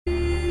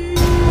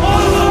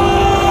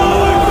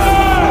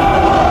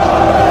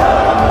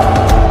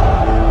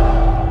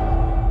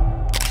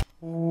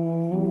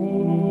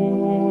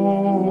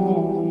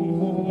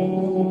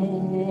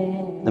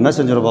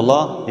Messenger of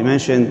Allah, he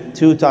mentioned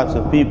two types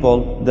of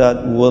people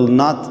that will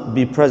not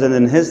be present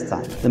in his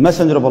time. The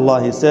Messenger of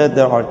Allah, he said,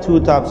 there are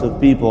two types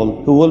of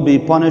people who will be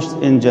punished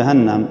in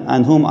Jahannam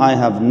and whom I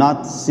have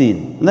not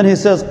seen. And then he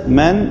says,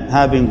 men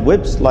having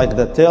whips like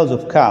the tails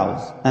of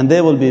cows, and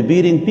they will be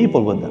beating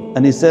people with them.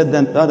 And he said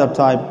then the other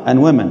type,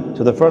 and women.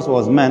 So the first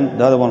was men,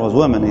 the other one was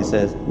women, he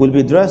says, will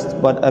be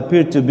dressed but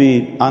appear to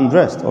be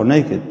undressed or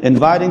naked,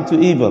 inviting to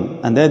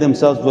evil, and they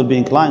themselves will be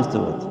inclined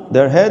to it.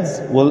 Their heads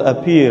will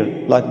appear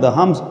like the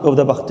humps of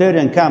the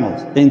Bactrian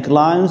camels,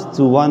 inclined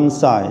to one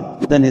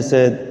side. Then he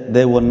said,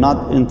 they will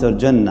not enter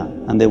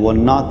Jannah, and they will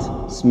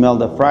not smell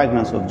the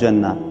fragrance of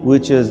Jannah,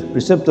 which is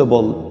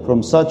perceptible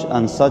from such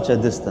and such a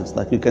distance,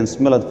 like you can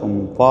smell it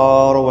from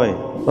far away.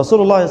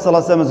 Rasulullah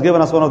ﷺ has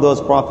given us one of those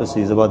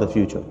prophecies about the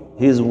future.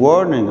 He is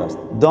warning us,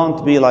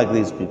 don't be like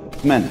these people.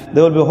 Men,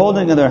 they will be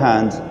holding in their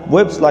hands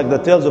whips like the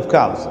tails of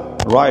cows.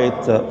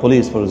 Riot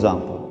police, for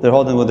example. They're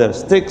holding with their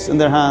sticks in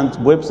their hands,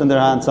 whips in their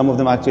hands, some of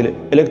them actually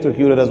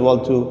electrocuted as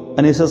well too.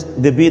 And he says,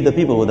 they beat the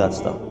people with that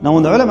stuff. Now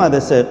when the ulama, they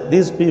said,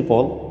 these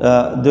people,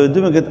 they're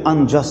doing it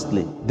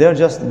unjustly. They're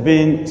just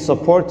being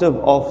supportive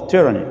of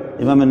tyranny.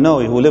 Imam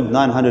al-Nawawi, who lived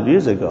 900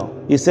 years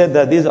ago, he said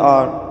that these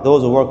are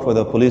those who work for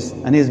the police.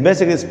 And he's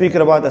basically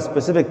speaking about a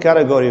specific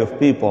category of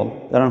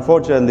people that are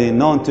unfortunately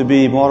known to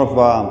be more of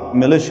a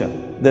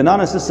militia. They're not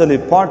necessarily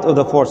part of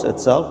the force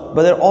itself,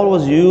 but they're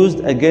always used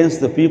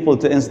against the people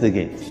to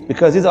instigate.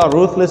 Because these are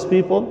ruthless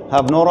people,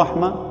 have no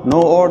rahmah,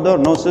 no order,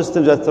 no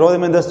system, just throw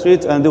them in the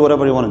streets and do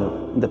whatever you want to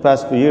do. In the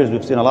past few years,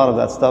 we've seen a lot of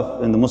that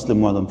stuff in the Muslim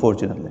world,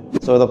 unfortunately.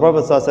 So the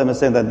Prophet ﷺ is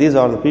saying that these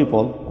are the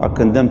people are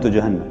condemned to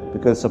Jahannam,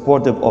 because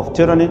supportive of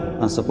tyranny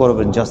and supportive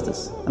of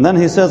injustice. And then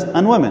he says,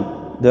 and women,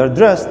 they're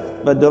dressed,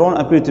 but they don't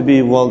appear to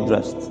be well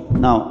dressed.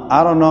 Now,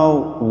 I don't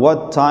know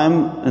what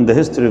time in the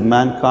history of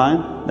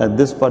mankind that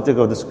this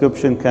particular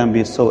description can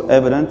be so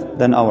evident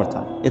than our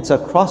time. It's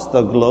across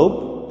the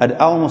globe at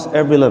almost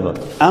every level,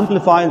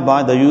 amplified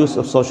by the use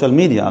of social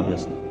media,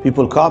 obviously.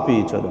 People copy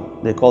each other.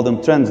 They call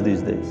them trends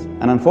these days.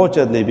 And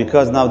unfortunately,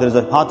 because now there's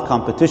a hot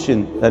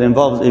competition that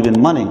involves even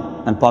money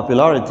and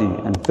popularity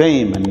and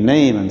fame and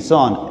name and so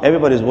on,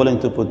 everybody's willing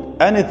to put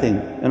anything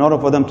in order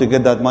for them to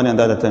get that money and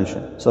that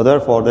attention. So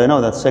therefore, they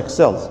know that sex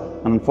sells.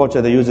 And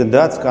unfortunately, they're using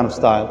that kind of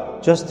style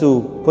just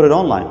to put it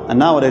online. And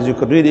nowadays, you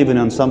could read even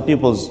on some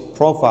people's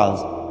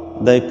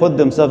profiles, they put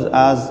themselves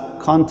as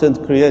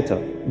content creator,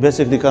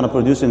 basically kind of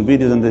producing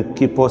videos, and they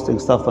keep posting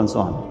stuff and so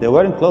on. They're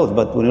wearing clothes,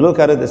 but when you look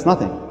at it, it's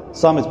nothing.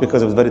 Some it's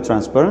because it's very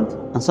transparent,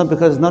 and some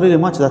because it's not really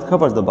much that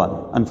covers the body,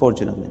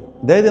 unfortunately.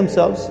 They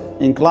themselves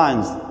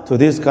inclines to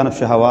these kind of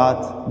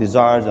shahawat,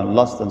 desires and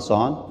lust and so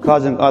on,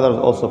 causing others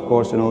also, of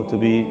course, to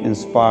be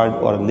inspired,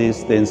 or at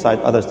least they incite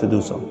others to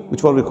do so,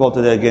 which what we call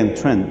today again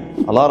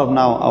trend. A lot of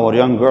now our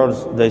young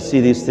girls, they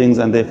see these things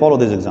and they follow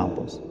these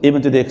examples.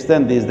 Even to the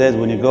extent these days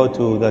when you go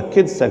to the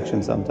kids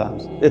section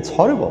sometimes, it's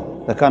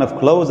horrible. The kind of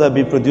clothes that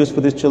be produced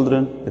for these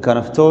children, the kind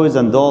of toys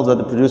and dolls that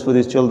are produced for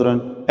these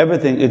children,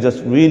 everything is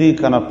just really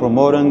kind of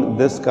promoting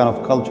this kind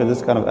of culture,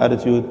 this kind of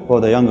attitude for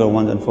the younger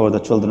ones and for the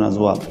children as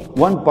well.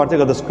 One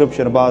particular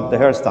description about the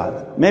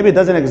hairstyle. Maybe it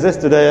doesn't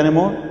exist today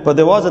anymore, but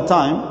there was a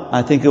time,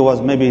 I think it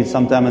was maybe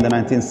sometime in the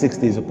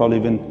 1960s or probably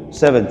even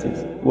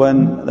 70s,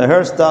 when the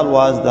hairstyle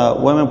was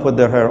that women put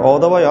their hair all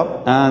the way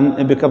up and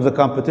it becomes a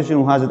competition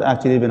who has it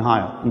actually even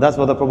higher. And that's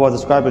what the Prophet was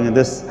describing in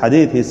this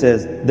hadith. He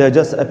says, they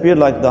just appear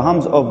like the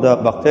humps of the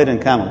Bactrian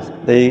camels.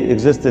 They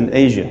exist in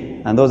Asia.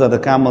 And those are the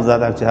camels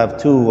that actually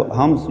have two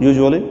humps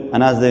usually.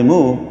 And as they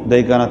move,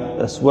 they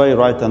gonna sway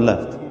right and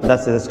left.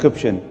 That's the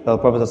description that the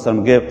Prophet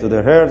ﷺ gave to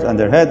their hairs and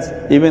their heads.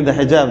 Even the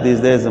hijab these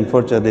days,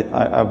 unfortunately,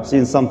 I've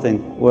seen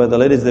something where the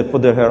ladies, they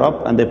put their hair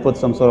up and they put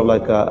some sort of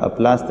like a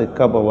plastic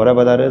cup or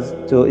whatever that is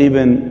to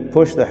even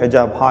push the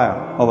hijab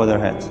higher over their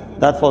heads.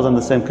 That falls in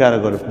the same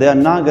category. They are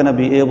not going to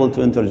be able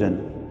to enter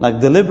Jannah. Like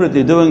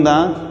deliberately doing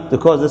that to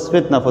cause this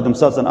fitna for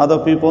themselves and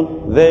other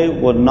people, they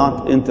will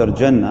not enter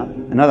Jannah.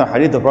 Another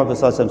hadith, the Prophet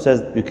ﷺ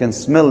says, you can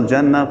smell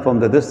Jannah from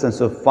the distance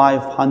of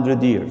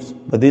 500 years.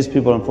 But these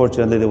people,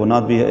 unfortunately, they will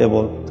not be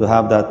able to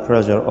have that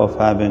pleasure of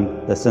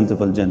having the scent of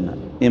Jannah.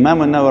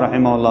 Imam al-Nawawi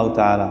rahimahullah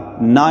ta'ala,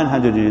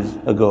 900 years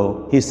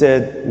ago, he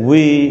said,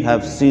 we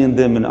have seen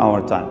them in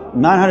our time.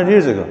 900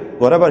 years ago.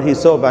 Whatever he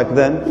saw back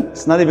then,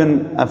 it's not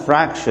even a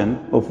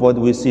fraction of what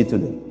we see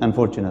today,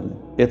 unfortunately.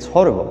 It's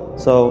horrible.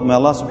 So may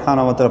Allah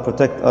subhanahu wa ta'ala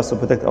protect us and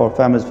protect our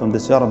families from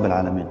this, Ya Rabbil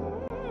Alameen.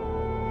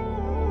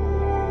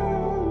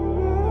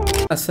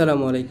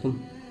 Assalamu alaikum.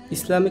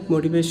 Islamic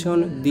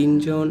Motivation Deen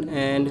Zone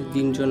and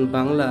Deen Zone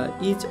Bangla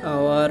is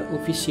our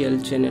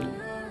official channel.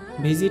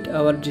 Visit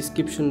our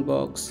description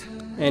box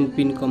and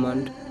pin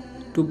command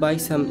to buy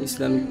some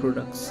Islamic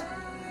products.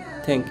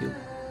 Thank you.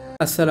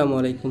 Assalamu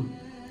alaikum.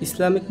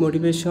 Islamic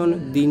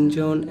Motivation Deen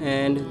Zone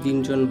and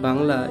Deen Zone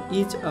Bangla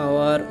is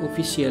our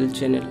official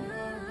channel.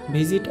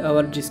 Visit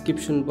our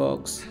description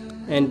box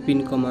and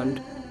pin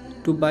command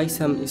to buy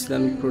some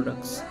Islamic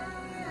products.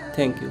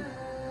 Thank you.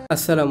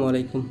 Assalamu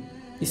alaikum.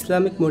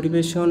 Islamic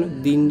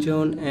Motivation Deen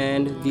Zone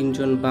and Deen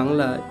Zone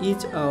Bangla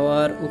is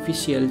our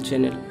official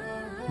channel.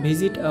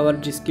 Visit our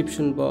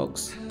description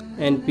box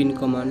and pin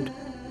command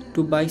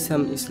to buy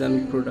some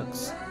Islamic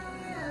products.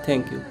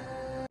 Thank you.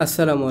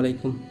 Assalamu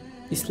alaikum.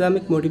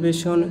 Islamic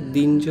Motivation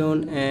Deen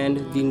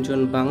and Deen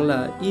Bangla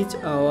is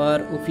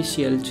our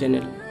official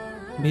channel.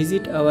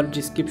 Visit our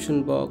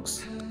description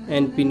box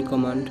and pin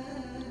command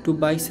to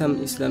buy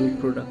some Islamic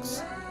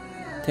products.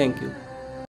 Thank you.